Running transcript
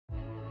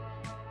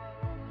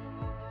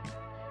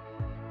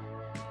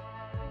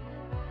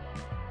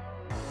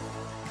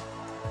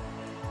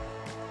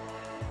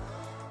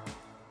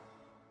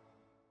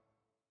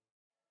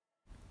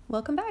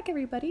Welcome back,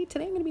 everybody.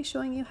 Today I'm going to be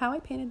showing you how I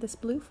painted this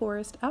blue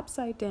forest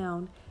upside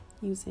down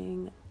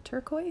using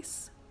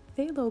turquoise,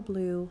 phthalo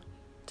blue,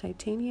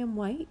 titanium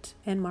white,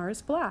 and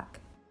Mars black.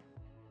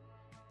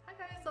 Hi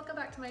guys, welcome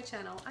back to my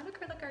channel. I'm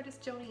acrylic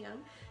artist Joni Young,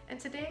 and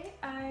today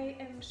I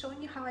am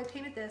showing you how I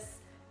painted this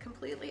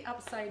completely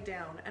upside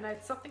down, and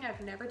it's something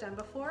I've never done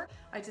before.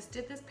 I just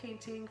did this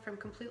painting from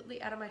completely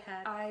out of my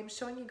head. I'm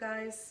showing you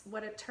guys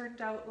what it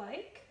turned out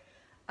like.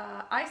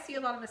 I see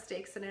a lot of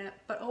mistakes in it,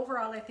 but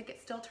overall I think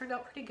it still turned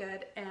out pretty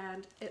good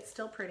and it's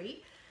still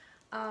pretty.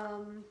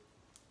 I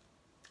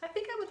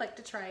think I would like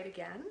to try it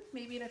again,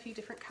 maybe in a few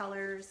different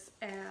colors,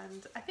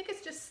 and I think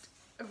it's just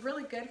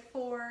really good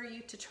for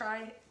you to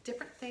try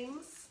different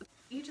things.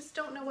 You just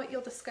don't know what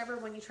you'll discover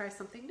when you try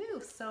something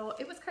new, so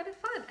it was kind of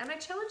fun, and I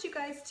challenge you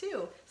guys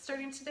too.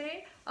 Starting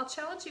today, I'll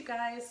challenge you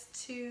guys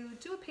to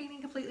do a painting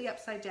completely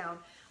upside down.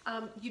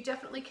 You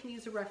definitely can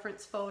use a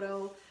reference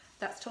photo.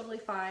 That's totally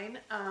fine.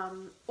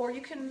 Or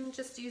you can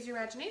just use your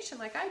imagination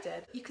like I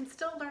did. You can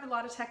still learn a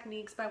lot of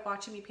techniques by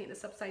watching me paint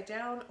this upside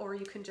down, or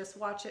you can just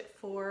watch it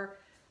for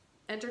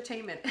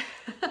entertainment.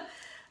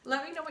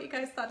 Let me know what you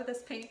guys thought of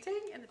this painting,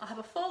 and I'll have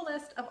a full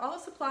list of all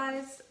the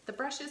supplies, the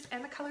brushes,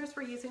 and the colors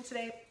we're using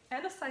today,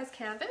 and a size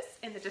canvas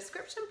in the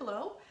description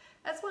below,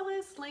 as well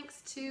as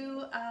links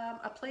to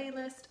a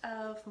playlist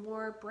of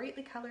more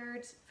brightly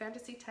colored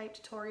fantasy type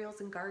tutorials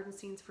and garden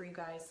scenes for you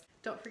guys.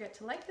 Don't forget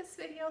to like this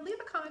video, leave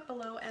a comment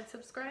below, and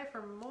subscribe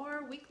for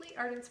more weekly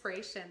art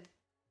inspiration.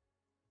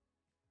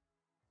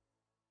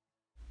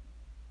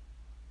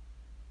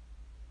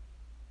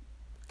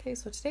 Okay,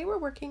 so today we're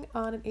working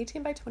on an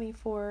 18 by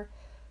 24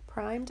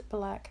 primed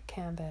black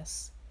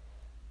canvas.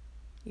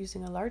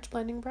 Using a large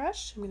blending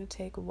brush, I'm going to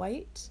take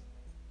white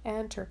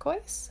and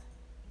turquoise,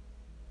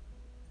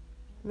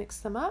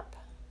 mix them up,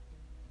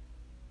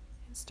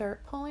 and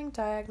start pulling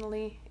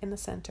diagonally in the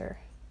center.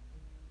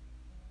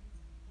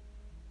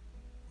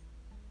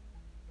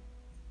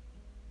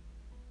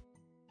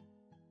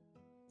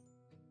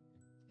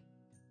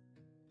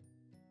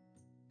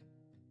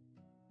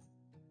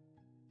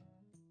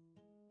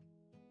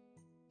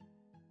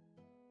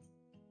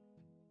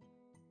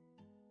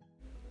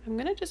 I'm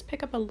going to just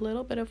pick up a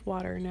little bit of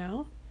water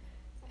now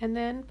and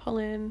then pull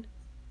in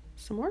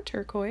some more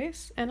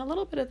turquoise and a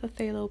little bit of the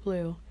phthalo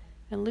blue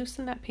and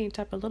loosen that paint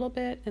up a little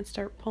bit and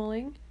start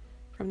pulling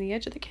from the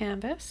edge of the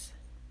canvas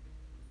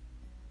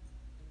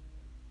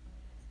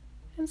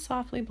and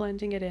softly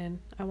blending it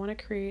in. I want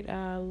to create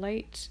a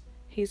light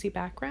hazy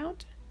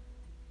background.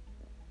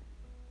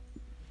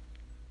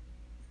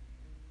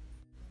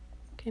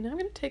 Okay, now I'm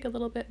going to take a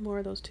little bit more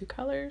of those two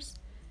colors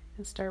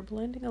and start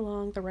blending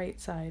along the right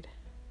side.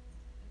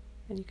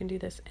 And you can do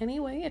this any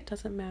way, it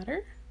doesn't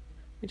matter.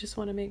 We just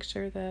want to make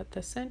sure that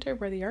the center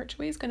where the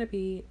archway is going to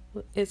be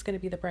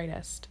the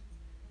brightest.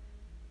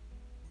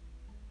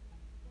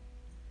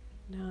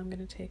 Now I'm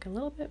going to take a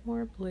little bit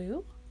more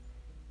blue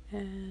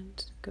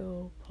and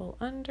go pull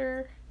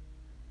under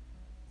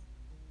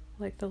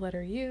like the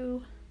letter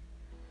U,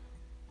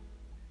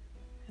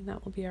 and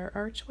that will be our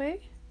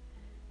archway.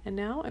 And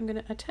now I'm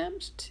going to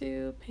attempt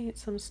to paint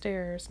some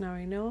stairs. Now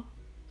I know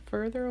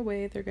further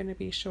away they're going to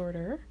be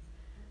shorter,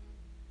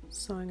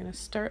 so I'm going to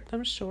start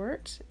them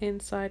short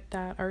inside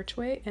that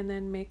archway and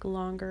then make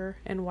longer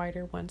and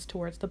wider ones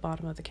towards the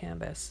bottom of the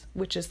canvas,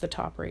 which is the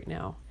top right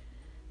now,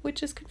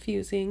 which is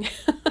confusing.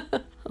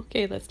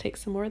 Okay, let's take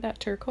some more of that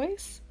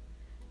turquoise,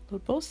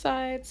 load both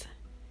sides,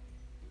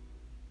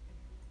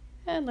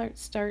 and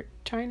let's start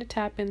trying to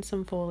tap in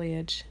some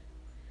foliage.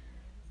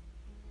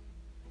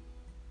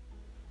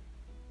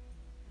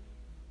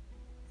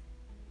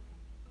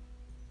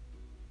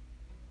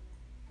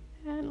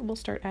 And we'll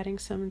start adding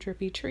some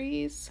drippy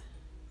trees.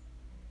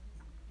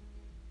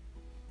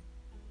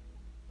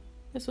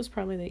 This was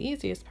probably the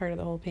easiest part of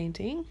the whole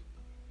painting.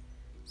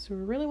 So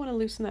we really want to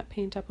loosen that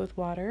paint up with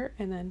water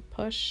and then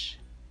push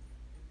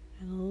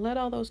and let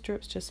all those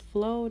drips just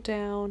flow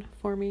down,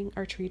 forming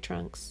our tree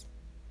trunks.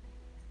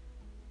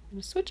 I'm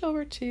going to switch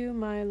over to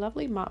my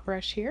lovely mop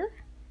brush here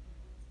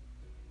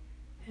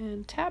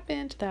and tap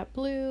into that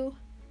blue,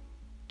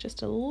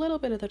 just a little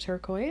bit of the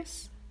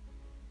turquoise,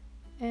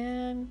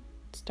 and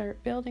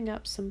start building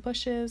up some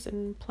bushes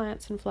and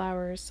plants and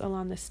flowers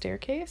along this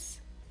staircase.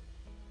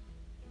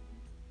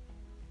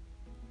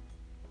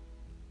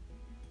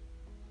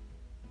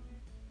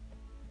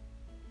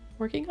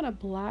 Working on a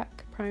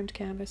black primed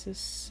canvas is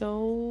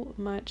so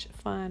much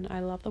fun. I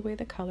love the way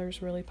the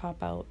colors really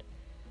pop out.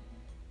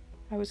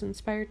 I was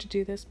inspired to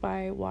do this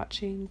by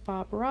watching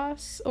Bob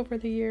Ross over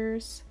the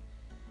years.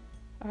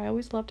 I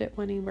always loved it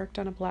when he worked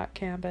on a black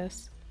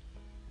canvas.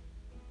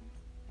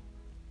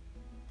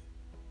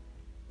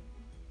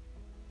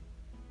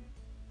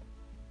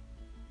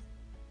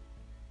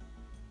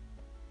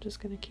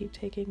 Just going to keep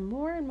taking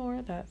more and more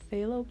of that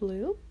phthalo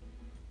blue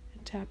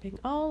and tapping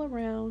all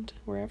around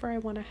wherever I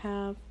want to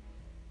have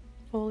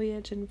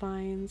foliage and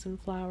vines and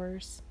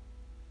flowers.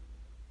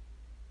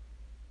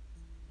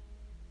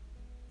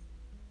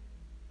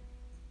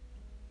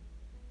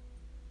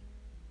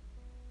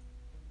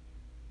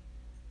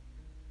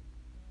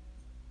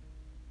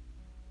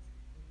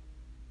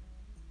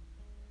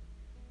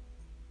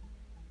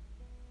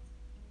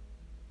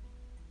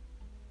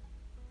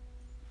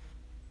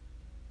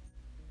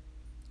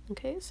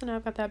 Okay, so now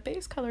I've got that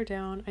base color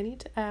down. I need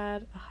to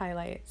add a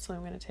highlight. So I'm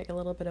going to take a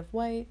little bit of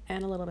white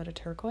and a little bit of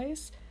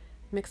turquoise,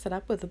 mix it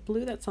up with the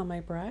blue that's on my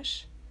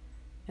brush,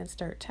 and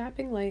start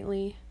tapping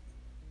lightly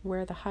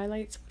where the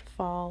highlights would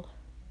fall,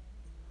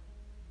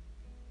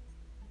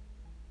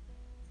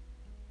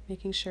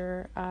 making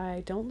sure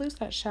I don't lose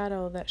that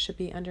shadow that should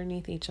be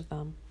underneath each of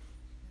them.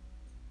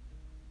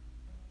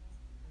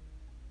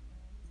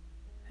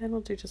 And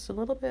we'll do just a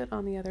little bit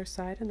on the other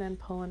side and then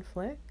pull and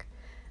flick.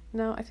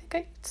 Now I think I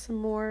need some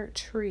more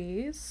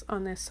trees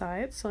on this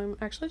side, so I'm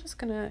actually just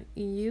gonna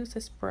use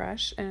this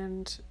brush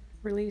and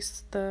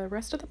release the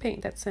rest of the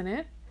paint that's in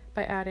it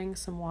by adding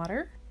some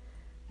water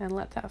and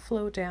let that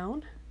flow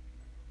down.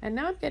 And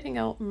now I'm getting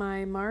out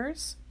my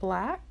Mars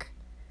Black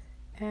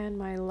and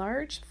my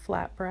large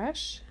flat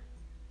brush.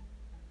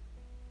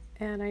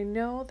 And I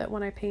know that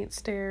when I paint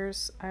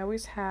stairs, I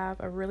always have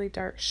a really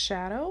dark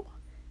shadow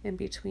in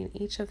between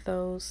each of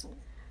those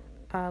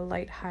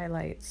light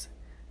highlights.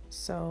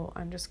 So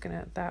I'm just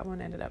gonna, that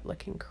one ended up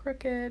looking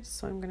crooked,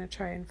 so I'm gonna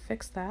try and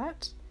fix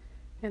that,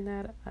 and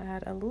that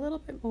add a little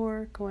bit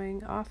more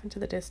going off into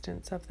the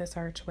distance of this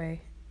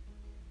archway.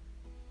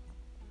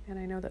 And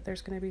I know that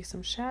there's gonna be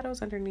some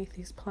shadows underneath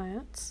these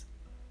plants.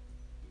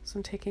 So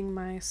I'm taking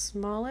my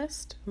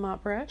smallest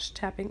mop brush,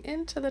 tapping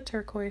into the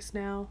turquoise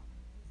now,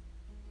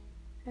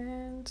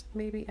 and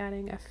maybe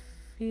adding a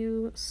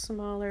few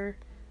smaller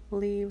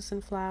leaves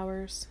and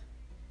flowers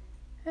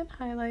and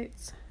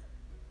highlights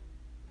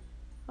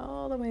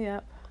all the way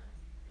up.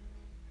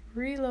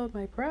 Reload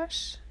my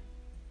brush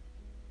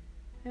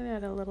and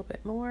add a little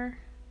bit more.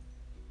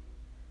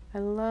 I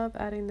love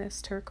adding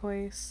this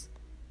turquoise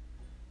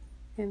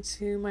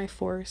into my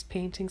forest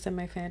paintings and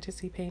my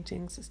fantasy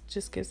paintings. It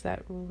just gives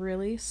that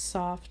really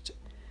soft,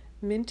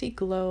 minty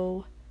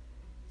glow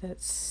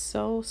that's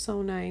so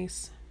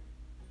nice.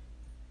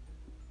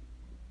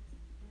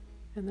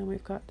 And then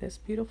we've got this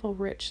beautiful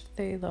rich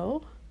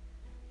phthalo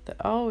that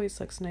always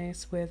looks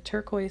nice with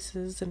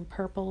turquoises and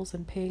purples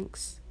and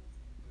pinks.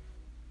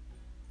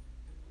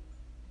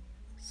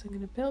 So I'm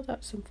going to build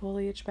up some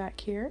foliage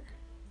back here.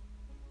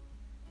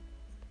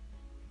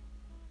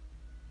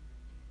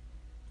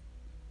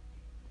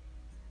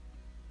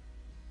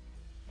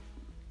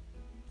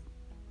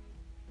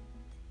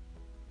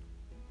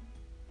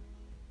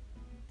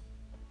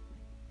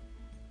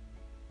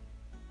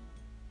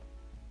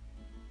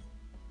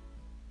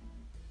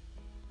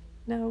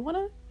 Now I want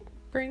to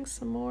bring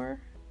some more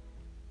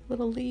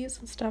little leaves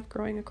and stuff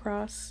growing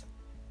across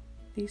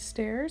these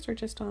stairs or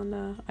just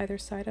on either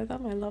side of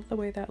them. I love the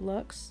way that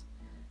looks.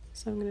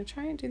 So I'm going to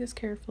try and do this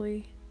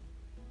carefully,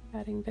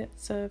 adding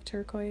bits of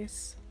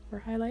turquoise for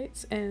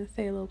highlights and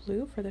phthalo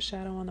blue for the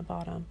shadow on the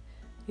bottom,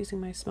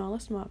 using my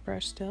smallest mop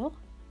brush still.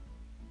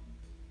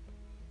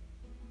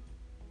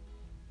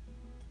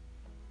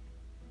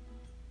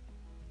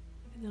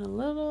 And then a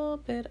little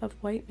bit of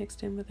white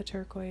mixed in with the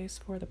turquoise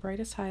for the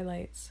brightest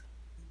highlights.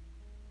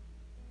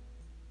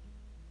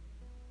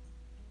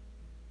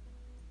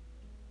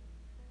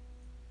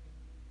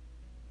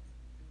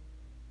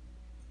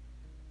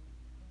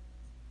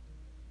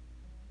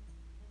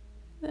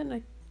 Then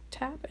I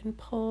tap and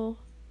pull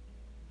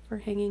for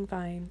hanging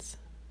vines.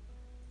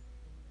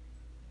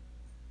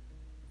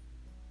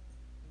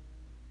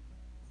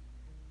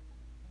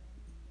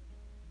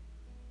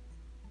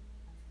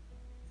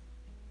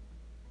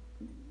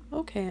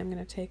 Okay, I'm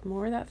going to take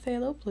more of that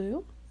phthalo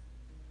blue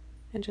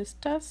and just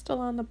dust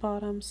along the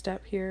bottom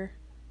step here,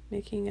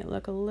 making it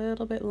look a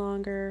little bit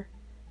longer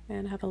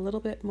and have a little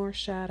bit more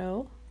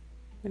shadow.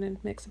 I'm going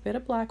to mix a bit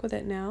of black with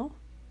it now.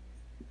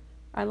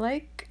 I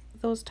like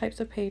those types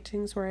of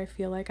paintings where I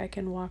feel like I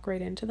can walk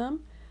right into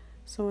them.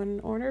 So in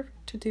order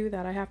to do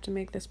that, I have to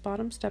make this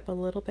bottom step a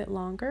little bit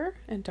longer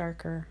and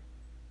darker.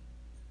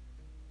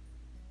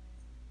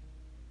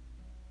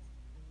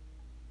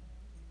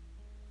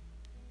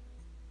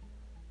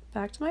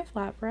 Back to my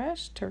flat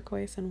brush,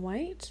 turquoise and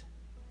white.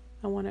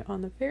 I want it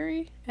on the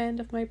very end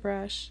of my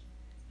brush.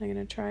 I'm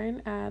going to try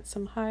and add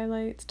some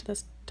highlights to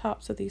the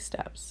tops of these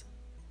steps.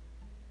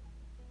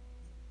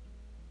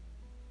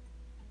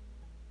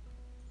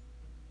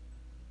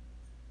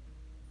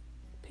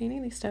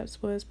 Painting these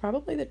steps was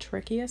probably the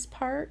trickiest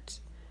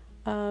part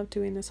of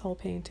doing this whole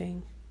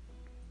painting.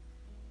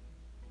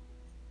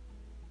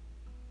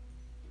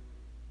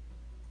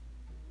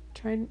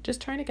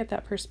 Just trying to get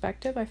that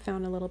perspective I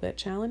found a little bit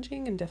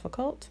challenging and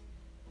difficult.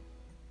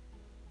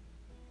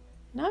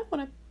 Now I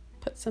want to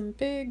put some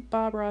big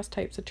Bob Ross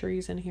types of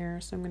trees in here,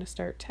 so I'm going to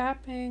start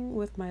tapping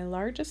with my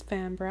largest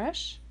fan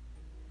brush,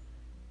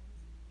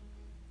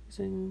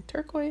 using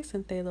turquoise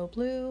and phthalo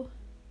blue.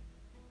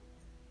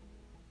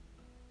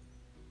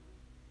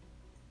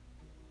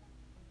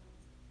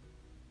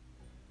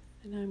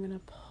 And I'm going to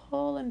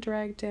pull and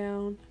drag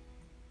down,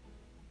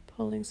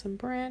 pulling some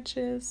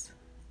branches,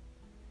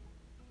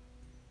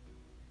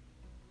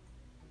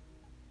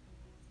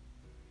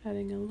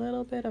 adding a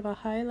little bit of a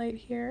highlight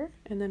here,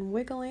 and then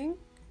wiggling.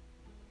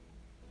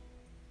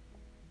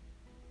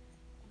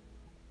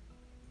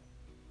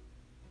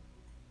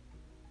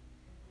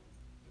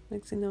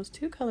 Mixing those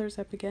two colors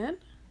up again.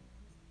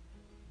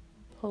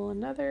 pull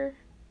another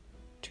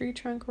tree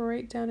trunk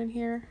right down in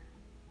here.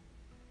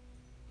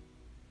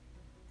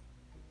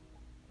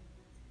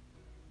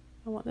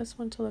 I want this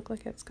one to look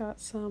like it's got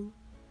some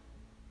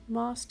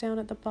moss down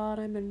at the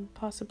bottom and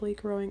possibly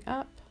growing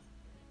up.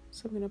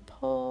 So I'm going to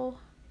pull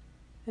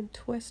and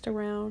twist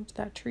around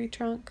that tree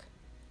trunk,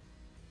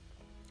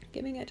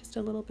 giving it just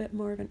a little bit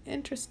more of an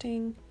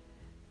interesting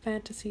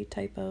fantasy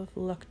type of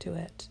look to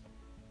it.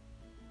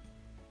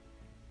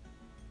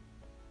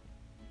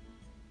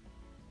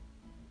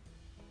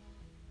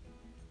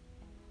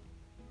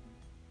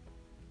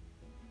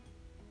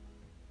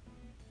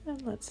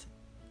 And let's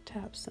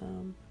tap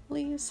some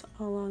leaves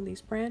along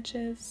these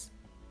branches.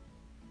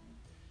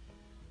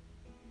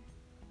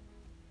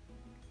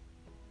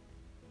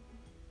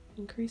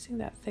 Increasing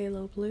that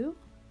phthalo blue.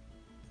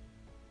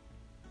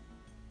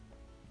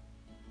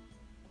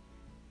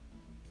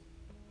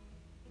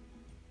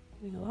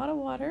 Getting a lot of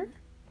water,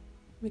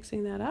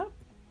 mixing that up.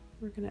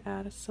 We're going to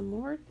add some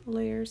more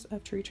layers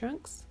of tree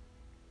trunks.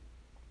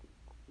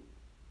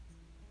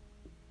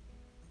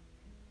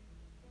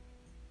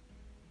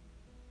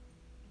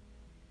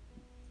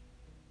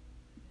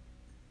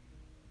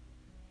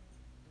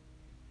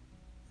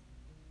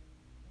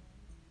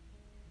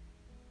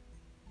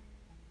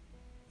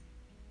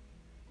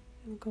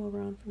 And go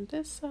around from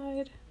this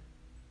side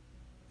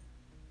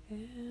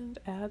and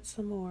add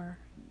some more.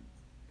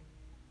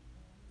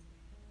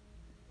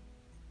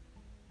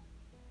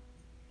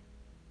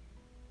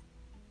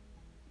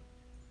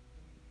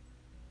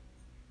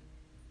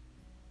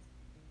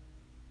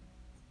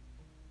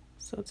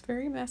 So it's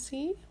very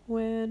messy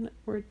when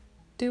we're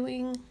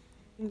doing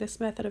this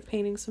method of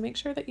painting, so make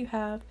sure that you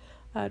have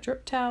a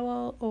drip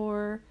towel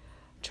or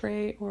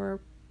tray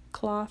or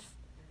cloth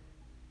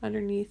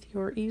underneath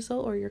your easel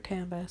or your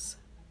canvas.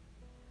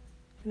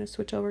 I'm going to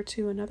switch over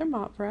to another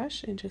mop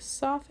brush and just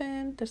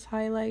soften this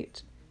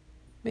highlight,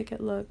 make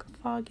it look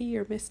foggy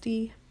or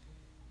misty,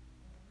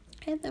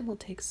 and then we'll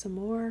take some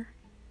more,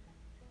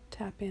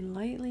 tap in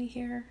lightly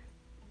here.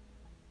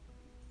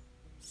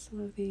 Some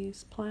of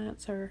these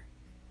plants are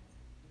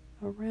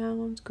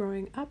around,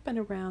 growing up and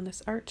around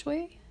this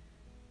archway,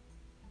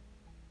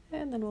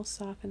 and then we'll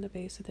soften the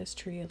base of this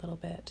tree a little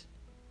bit.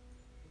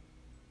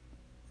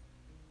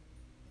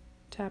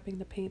 Tapping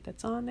the paint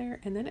that's on there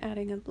and then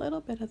adding a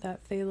little bit of that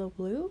phthalo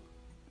blue.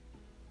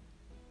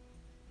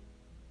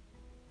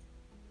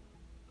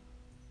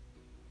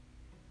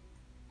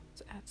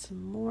 Let's add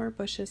some more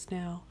bushes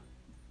now,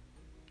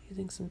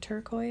 using some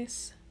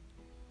turquoise.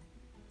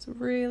 Let's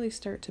really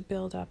start to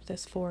build up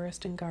this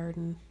forest and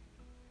garden.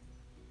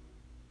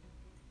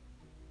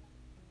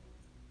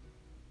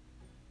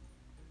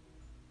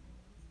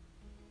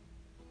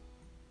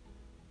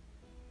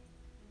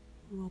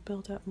 And we'll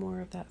build up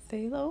more of that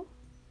phthalo.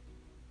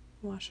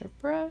 Wash our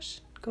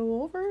brush,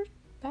 go over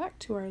back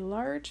to our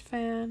large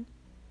fan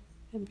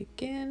and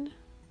begin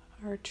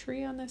our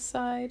tree on this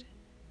side.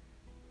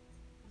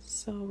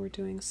 So we're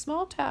doing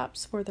small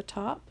taps for the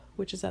top,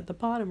 which is at the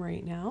bottom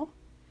right now,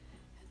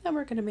 and then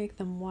we're going to make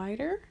them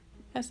wider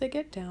as they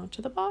get down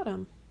to the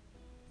bottom.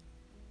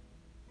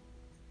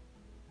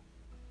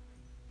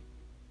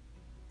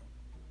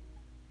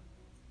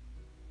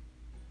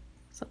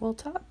 So we'll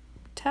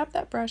tap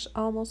that brush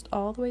almost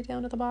all the way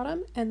down to the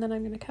bottom, and then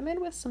I'm going to come in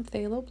with some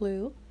phthalo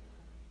blue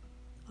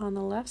on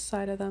the left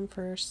side of them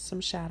for some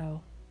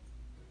shadow.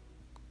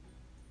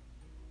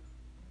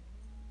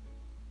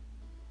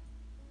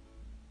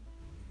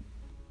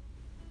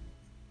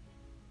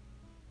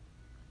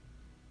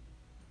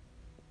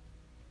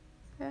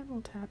 And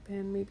we'll tap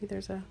in, maybe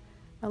there's a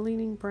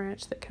leaning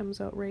branch that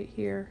comes out right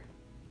here.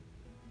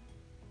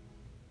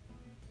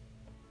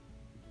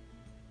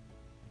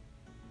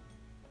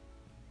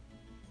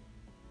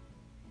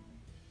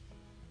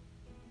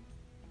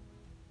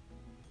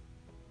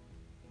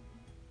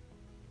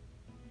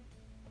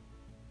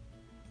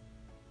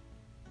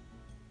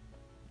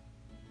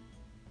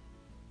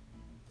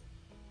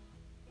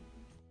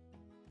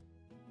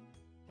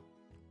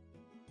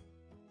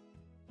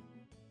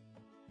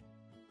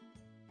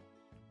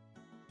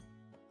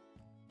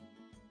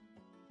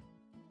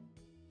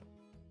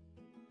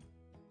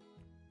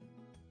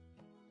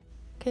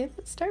 Okay,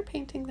 let's start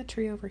painting the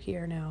tree over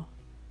here now.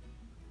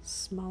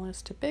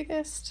 Smallest to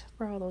biggest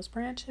for all those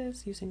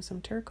branches, using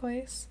some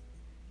turquoise,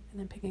 and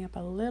then picking up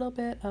a little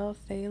bit of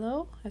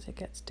phthalo as it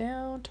gets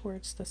down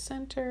towards the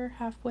center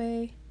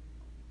halfway.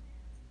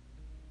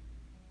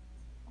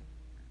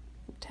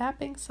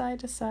 Tapping side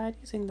to side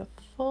using the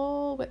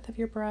full width of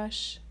your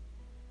brush,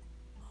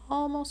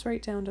 almost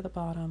right down to the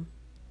bottom.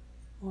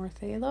 More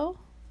phthalo,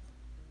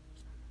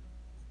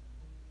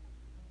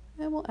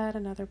 and we'll add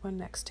another one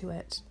next to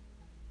it.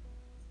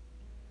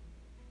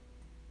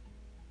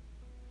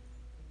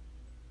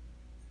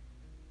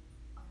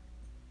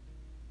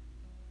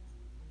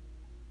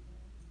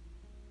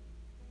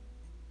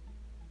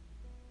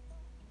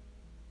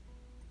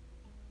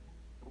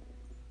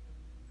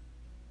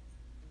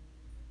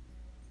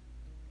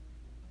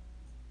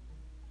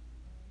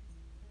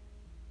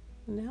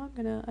 Now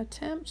I'm going to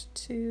attempt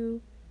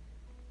to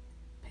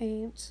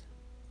paint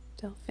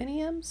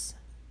delphiniums.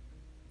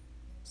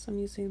 So I'm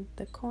using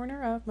the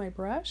corner of my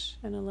brush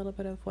and a little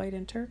bit of white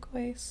and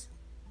turquoise,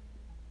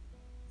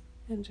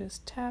 and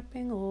just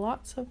tapping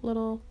lots of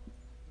little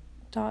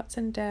dots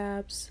and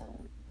dabs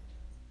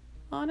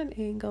on an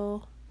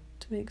angle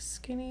to make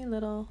skinny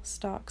little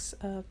stalks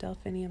of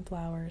delphinium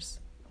flowers.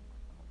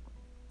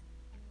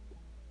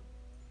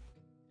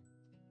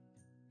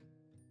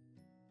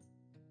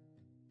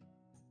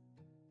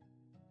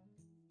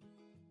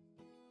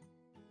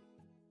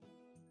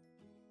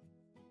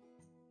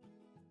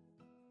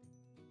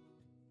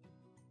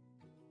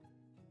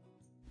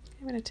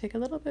 I'm going to take a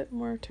little bit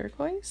more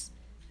turquoise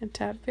and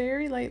tap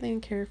very lightly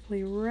and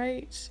carefully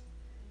right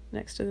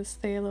next to this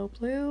phthalo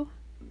blue,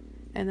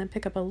 and then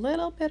pick up a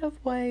little bit of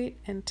white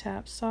and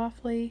tap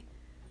softly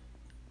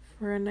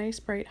for a nice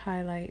bright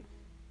highlight.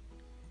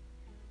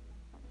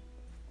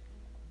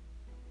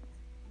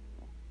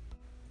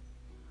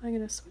 I'm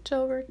going to switch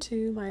over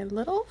to my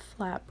little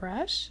flat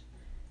brush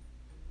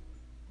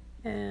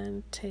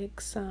and take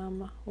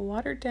some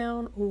watered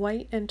down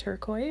white and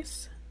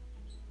turquoise,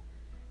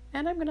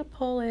 and I'm going to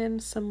pull in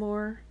some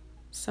more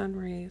sun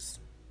rays.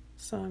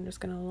 So I'm just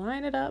going to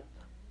line it up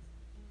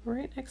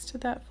right next to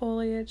that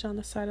foliage on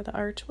the side of the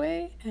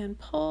archway and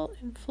pull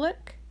and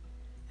flick,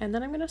 and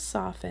then I'm going to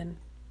soften.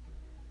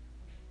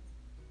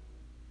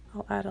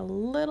 I'll add a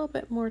little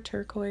bit more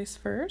turquoise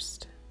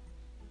first,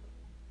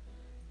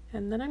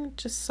 and then I'm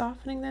just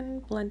softening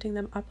them, blending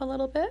them up a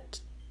little bit.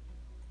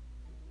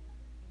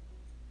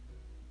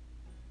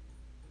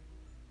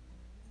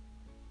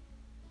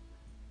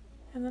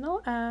 And then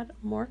I'll add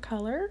more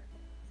color,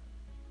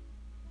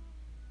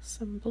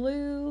 some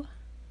blue,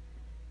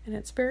 and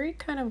it's very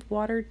kind of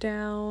watered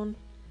down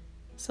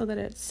so that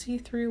it's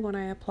see-through when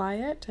I apply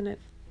it, and it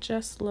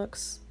just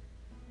looks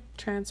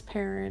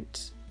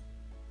transparent,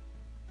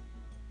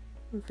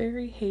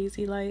 very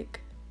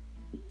hazy-like.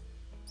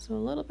 So a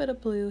little bit of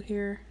blue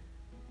here,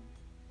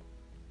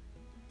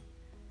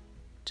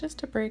 just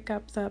to break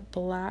up that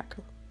black.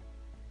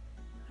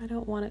 I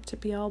don't want it to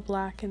be all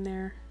black in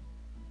there.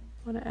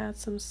 I want to add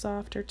some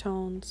softer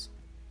tones.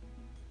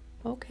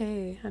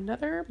 Okay,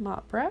 another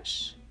mop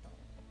brush,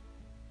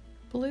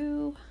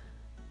 blue.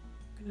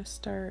 I'm going to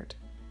start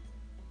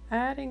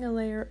adding a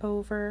layer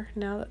over.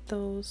 Now that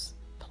those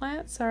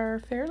plants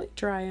are fairly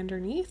dry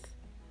underneath,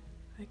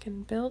 I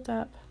can build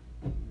up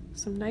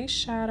some nice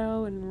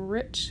shadow and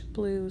rich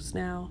blues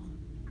now.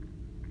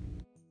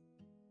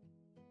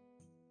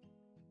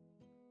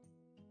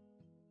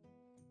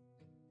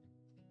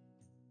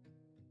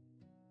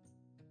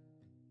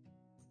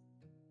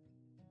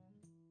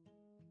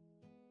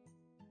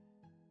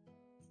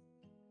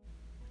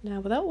 Now,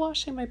 without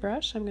washing my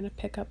brush, I'm going to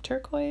pick up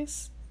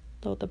turquoise,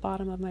 load the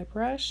bottom of my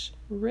brush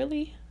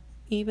really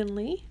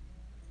evenly,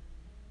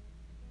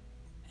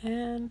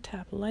 and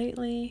tap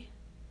lightly,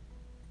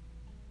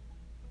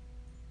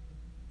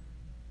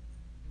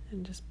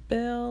 and just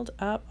build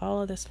up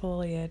all of this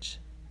foliage.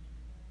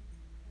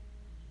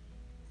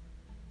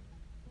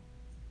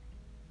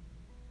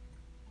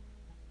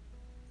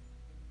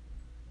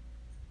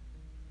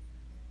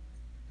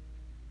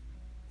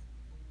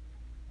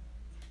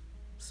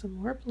 Some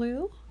more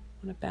blue.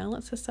 I'm going to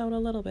balance this out a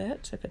little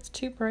bit. If it's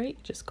too bright,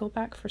 just go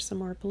back for some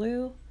more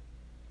blue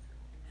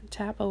and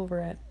tap over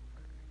it.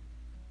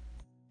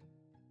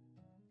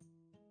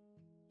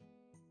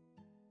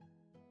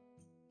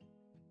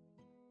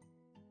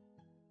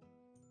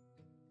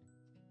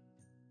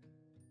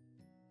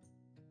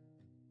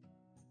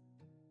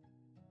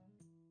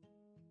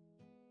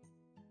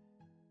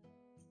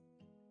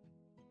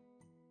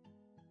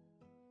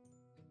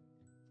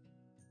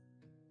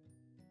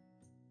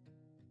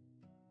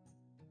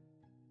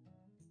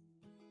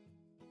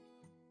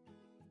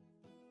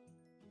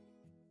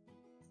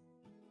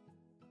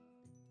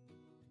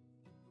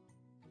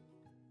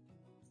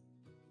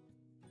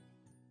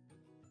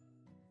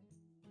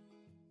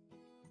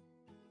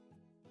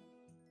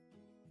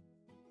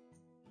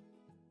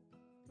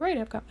 Right,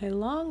 I've got my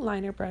long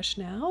liner brush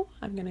now.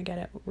 I'm going to get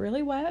it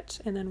really wet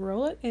and then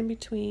roll it in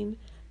between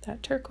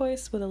that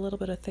turquoise with a little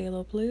bit of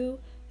phthalo blue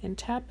and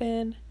tap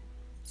in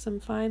some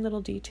fine little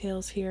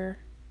details here.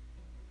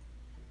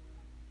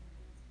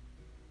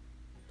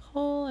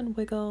 Pull and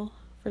wiggle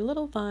for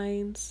little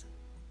vines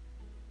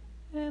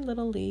and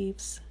little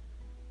leaves.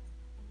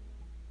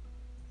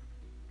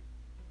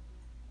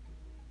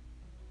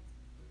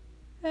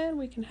 And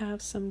we can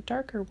have some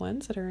darker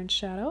ones that are in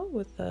shadow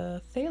with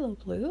the phthalo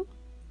blue.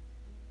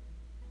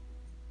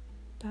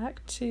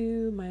 Back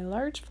to my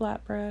large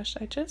flat brush.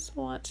 I just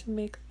want to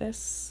make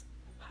this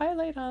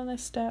highlight on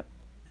this step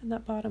and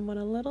that bottom one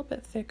a little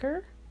bit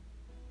thicker.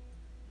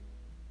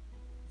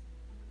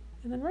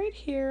 And then right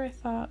here I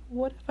thought,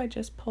 what if I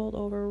just pulled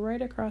over right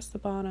across the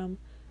bottom?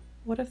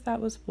 What if that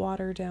was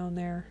water down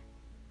there?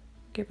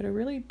 Give it a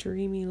really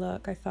dreamy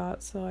look, I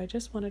thought, so I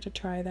just wanted to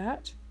try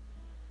that.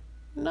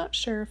 I'm not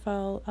sure if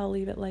I'll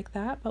leave it like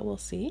that, but we'll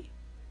see.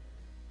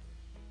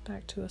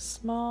 Back to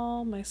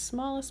my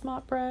smallest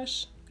mop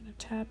brush. I'm going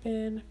to tap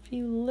in a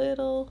few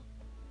little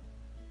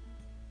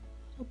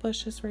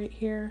bushes right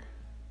here.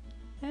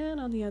 And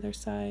on the other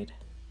side.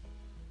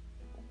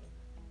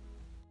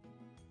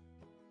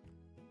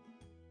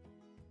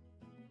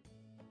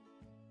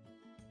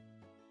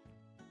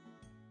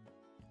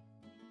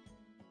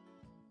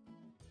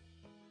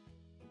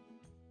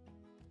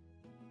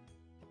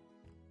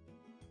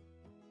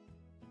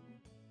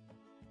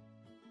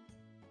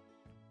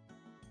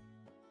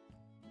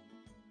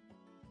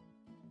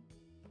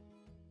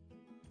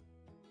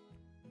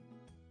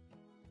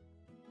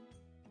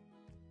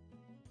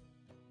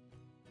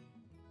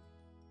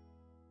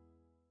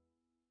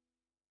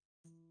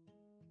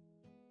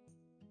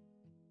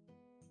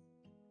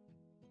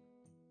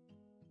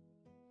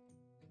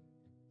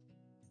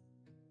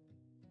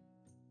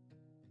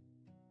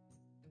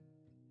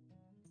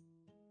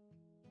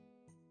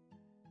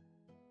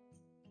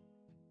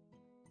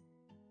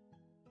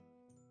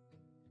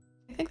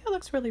 I think that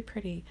looks really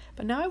pretty,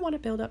 but now I want to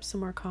build up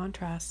some more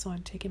contrast, so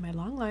I'm taking my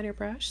long liner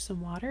brush,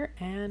 some water,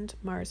 and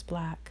Mars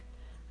Black.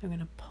 I'm going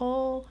to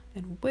pull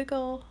and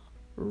wiggle,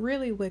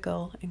 really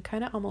wiggle, and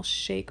kind of almost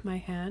shake my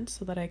hand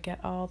so that I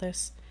get all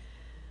these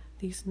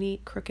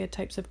neat crooked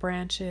types of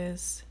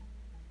branches.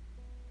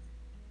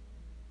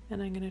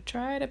 And I'm going to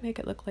try to make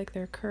it look like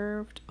they're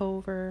curved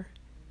over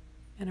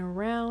and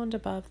around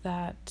above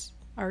that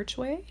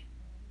archway.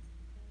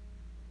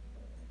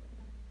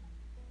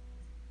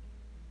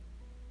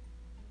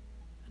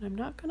 I'm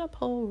not going to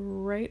pull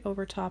right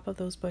over top of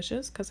those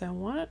bushes because I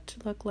want it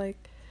to look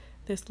like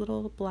this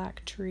little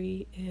black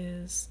tree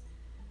is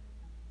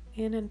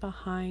in and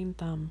behind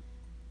them.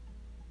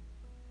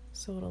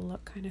 So it'll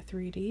look kind of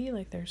 3D,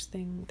 like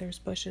there's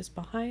bushes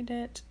behind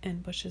it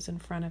and bushes in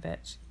front of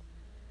it.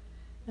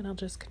 And I'll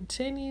just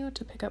continue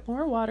to pick up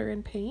more water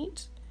and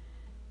paint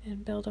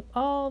and build up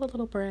all the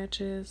little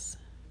branches.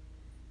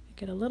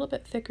 Make it a little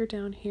bit thicker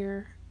down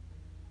here.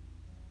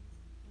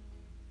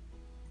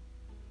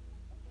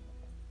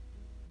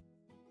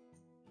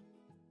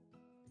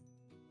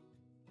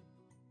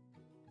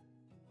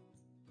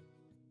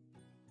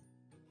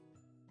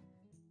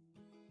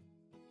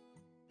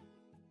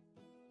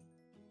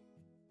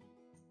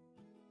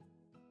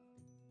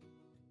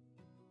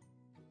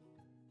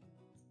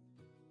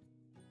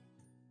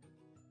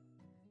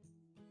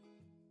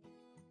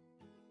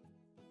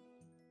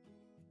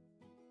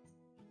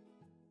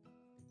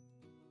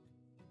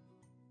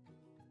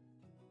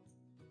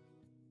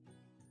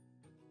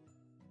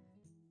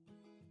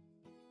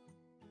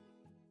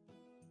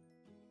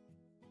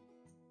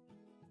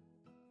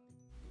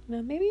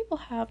 Now maybe we'll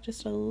have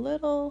just a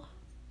little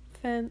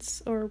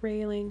fence or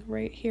railing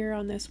right here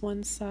on this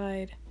one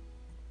side.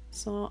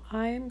 So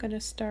I'm going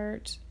to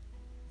start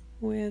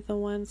with the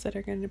ones that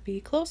are going to be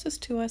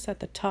closest to us at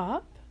the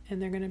top, and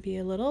they're going to be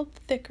a little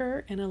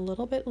thicker and a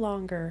little bit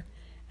longer.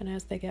 And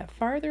as they get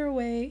farther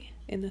away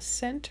in the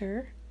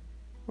center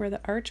where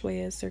the archway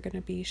is, they're going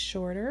to be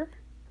shorter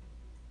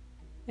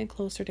and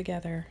closer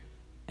together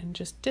and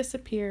just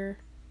disappear.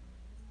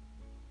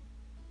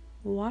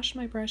 Wash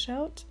my brush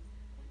out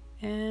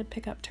and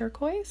pick up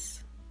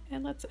turquoise,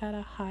 and let's add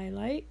a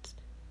highlight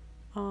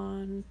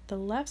on the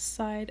left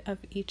side of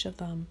each of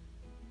them.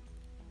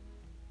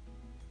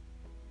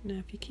 Now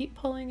if you keep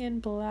pulling in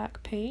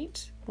black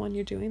paint when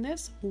you're doing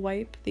this,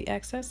 wipe the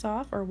excess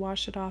off or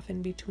wash it off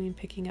in between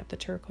picking up the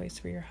turquoise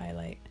for your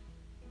highlight.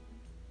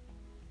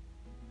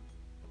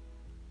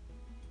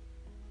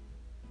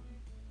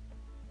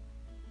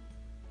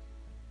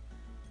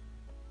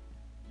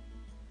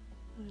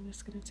 I'm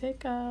just going to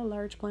take a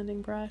large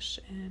blending brush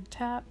and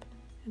tap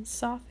and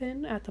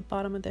soften at the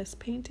bottom of this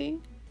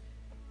painting.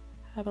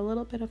 Have a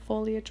little bit of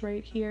foliage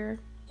right here,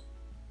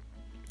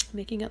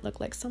 making it look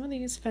like some of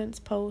these fence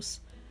posts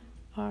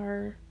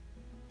are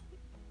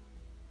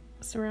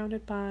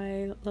surrounded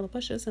by little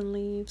bushes and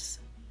leaves.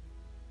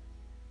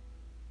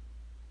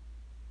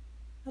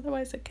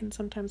 Otherwise it can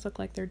sometimes look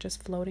like they're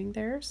just floating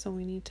there, so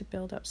we need to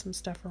build up some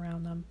stuff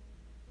around them.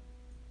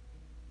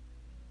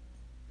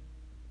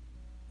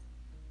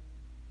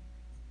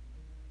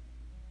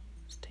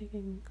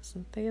 Taking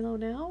some phthalo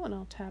now, and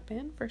I'll tap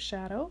in for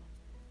shadow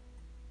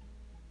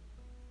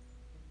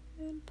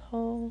and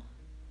pull,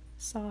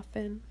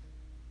 soften,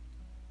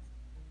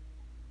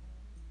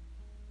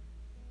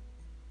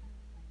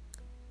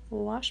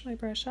 wash my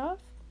brush off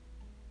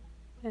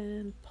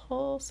and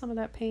pull some of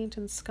that paint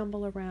and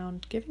scumble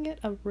around, giving it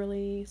a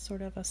really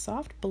sort of a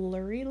soft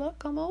blurry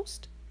look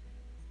almost.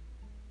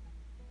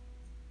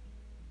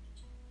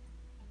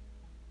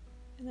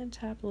 And then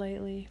tap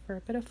lightly for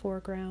a bit of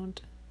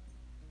foreground.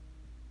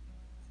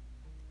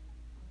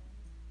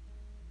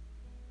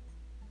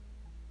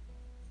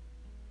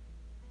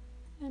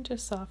 And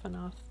just soften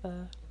off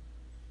the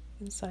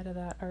inside of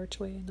that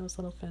archway and those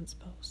little fence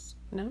posts.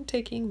 Now I'm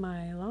taking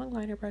my long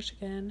liner brush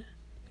again,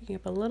 picking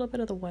up a little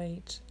bit of the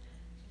white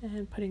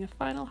and putting a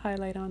final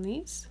highlight on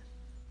these.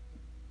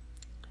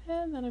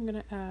 And then I'm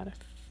going to add a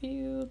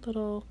few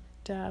little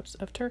dabs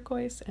of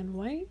turquoise and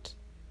white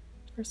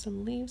for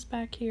some leaves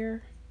back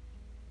here.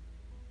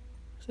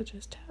 So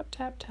just tap,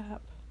 tap,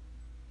 tap.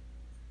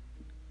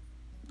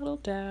 Little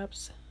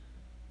dabs.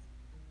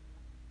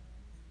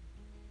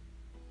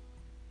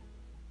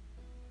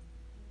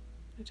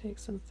 I'm gonna take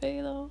some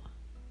phthalo,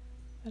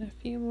 add a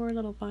few more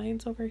little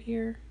vines over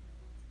here.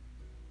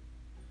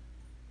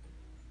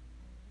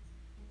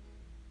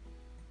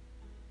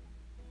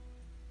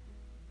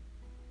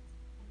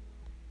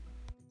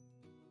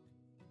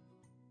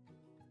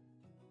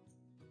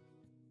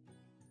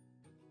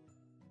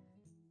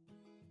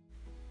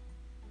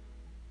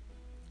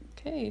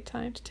 Okay,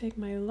 time to take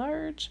my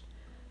large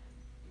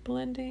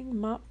blending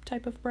mop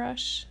type of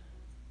brush,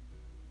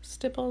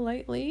 stipple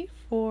lightly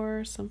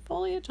for some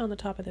foliage on the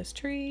top of this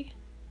tree.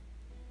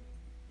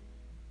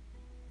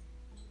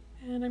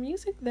 And I'm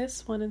using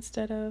this one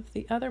instead of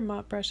the other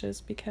mop brushes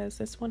because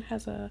this one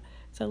it's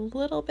a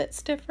little bit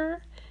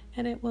stiffer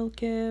and it will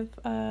give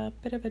a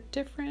bit of a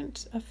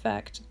different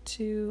effect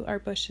to our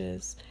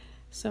bushes.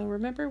 So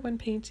remember, when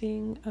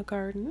painting a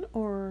garden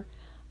or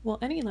well,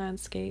 any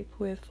landscape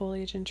with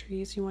foliage and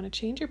trees, you want to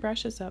change your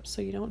brushes up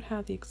so you don't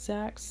have the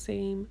exact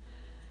same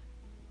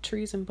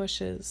trees and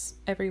bushes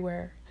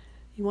everywhere.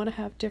 You want to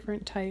have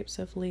different types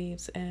of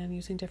leaves, and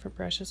using different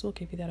brushes will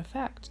give you that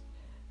effect.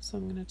 So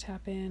I'm going to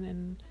tap in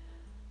and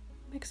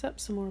mix up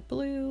some more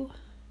blue.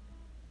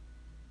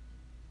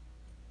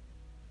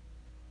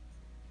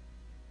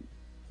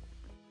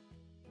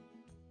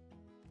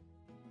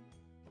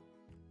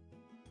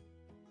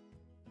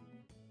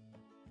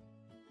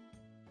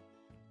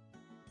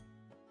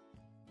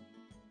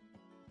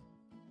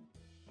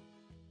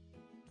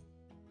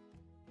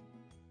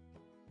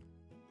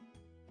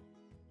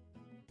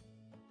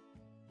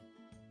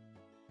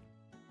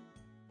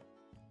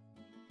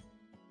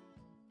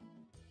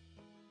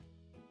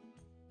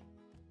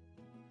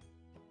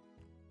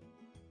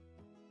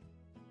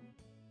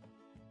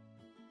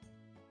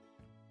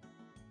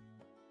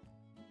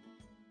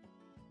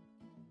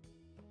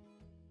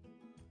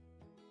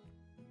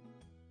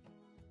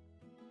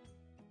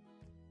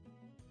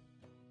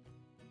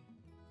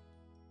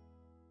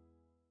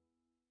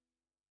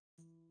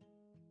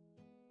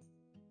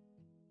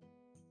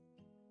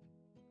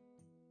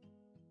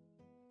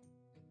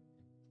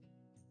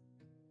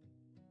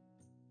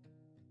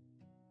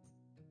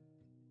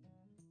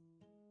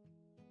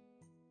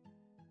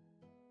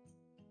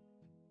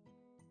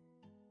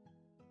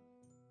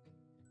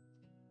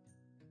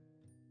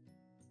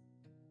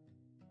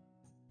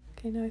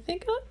 Okay, now I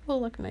think it will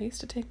look nice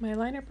to take my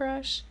liner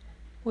brush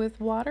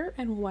with water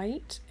and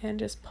white and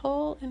just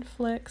pull and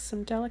flick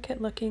some delicate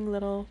looking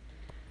little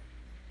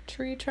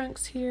tree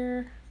trunks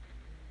here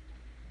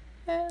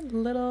and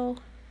little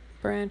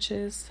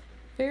branches,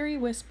 very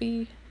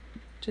wispy,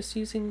 just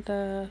using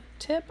the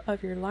tip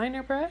of your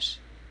liner brush.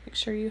 Make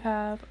sure you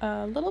have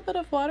a little bit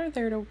of water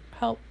there to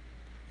help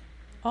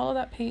all of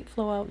that paint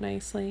flow out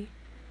nicely.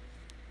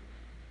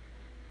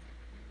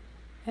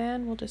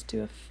 And we'll just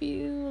do a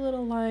few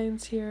little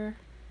lines here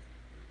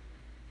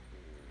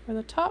for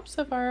the tops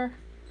of our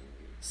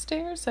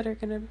stairs that are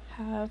going to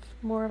have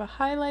more of a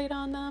highlight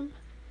on them.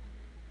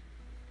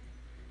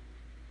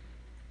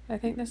 I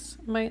think this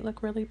might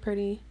look really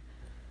pretty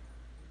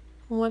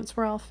once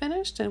we're all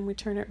finished and we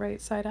turn it right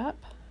side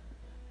up.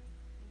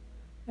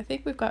 I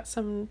think we've got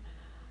some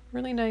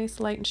really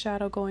nice light and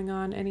shadow going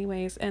on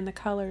anyways, and the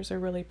colors are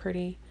really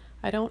pretty.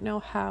 I don't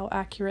know how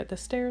accurate the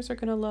stairs are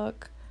going to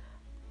look,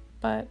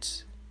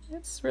 but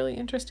it's really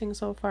interesting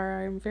so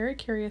far. I'm very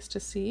curious to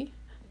see.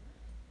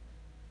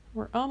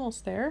 We're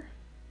almost there.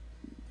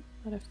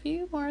 But a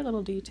few more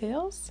little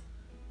details.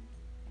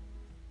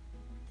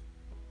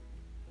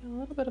 A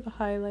little bit of a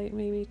highlight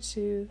maybe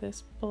to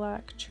this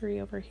black tree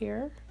over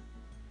here.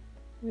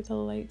 Maybe the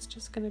light's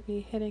just going to be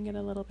hitting it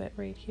a little bit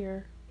right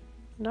here.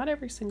 Not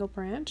every single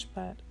branch,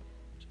 but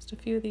just a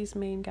few of these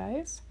main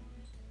guys.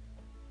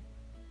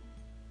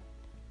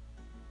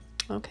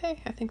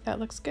 Okay, I think that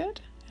looks good.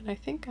 And I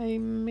think I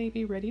may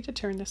be ready to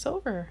turn this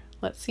over.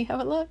 Let's see how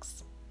it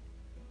looks.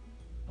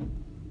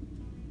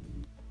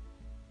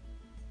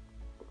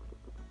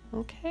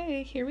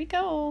 Okay, here we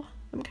go.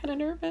 I'm kind of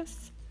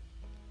nervous.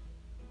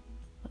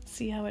 Let's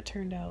see how it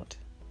turned out.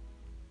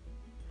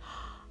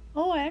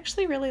 Oh, I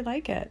actually really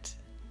like it.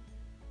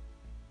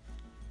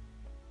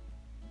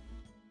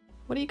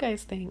 What do you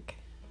guys think?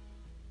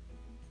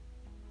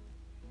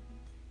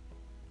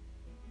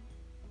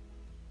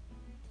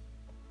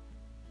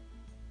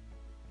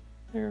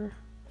 There are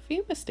a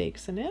few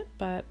mistakes in it,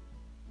 but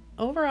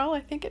overall I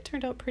think it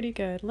turned out pretty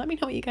good. Let me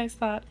know what you guys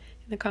thought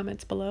in the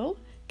comments below.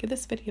 Give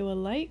this video a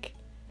like,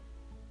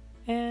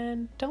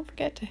 and don't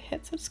forget to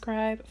hit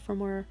subscribe for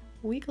more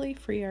weekly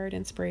free art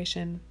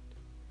inspiration.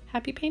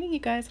 Happy painting, you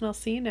guys, and I'll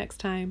see you next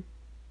time.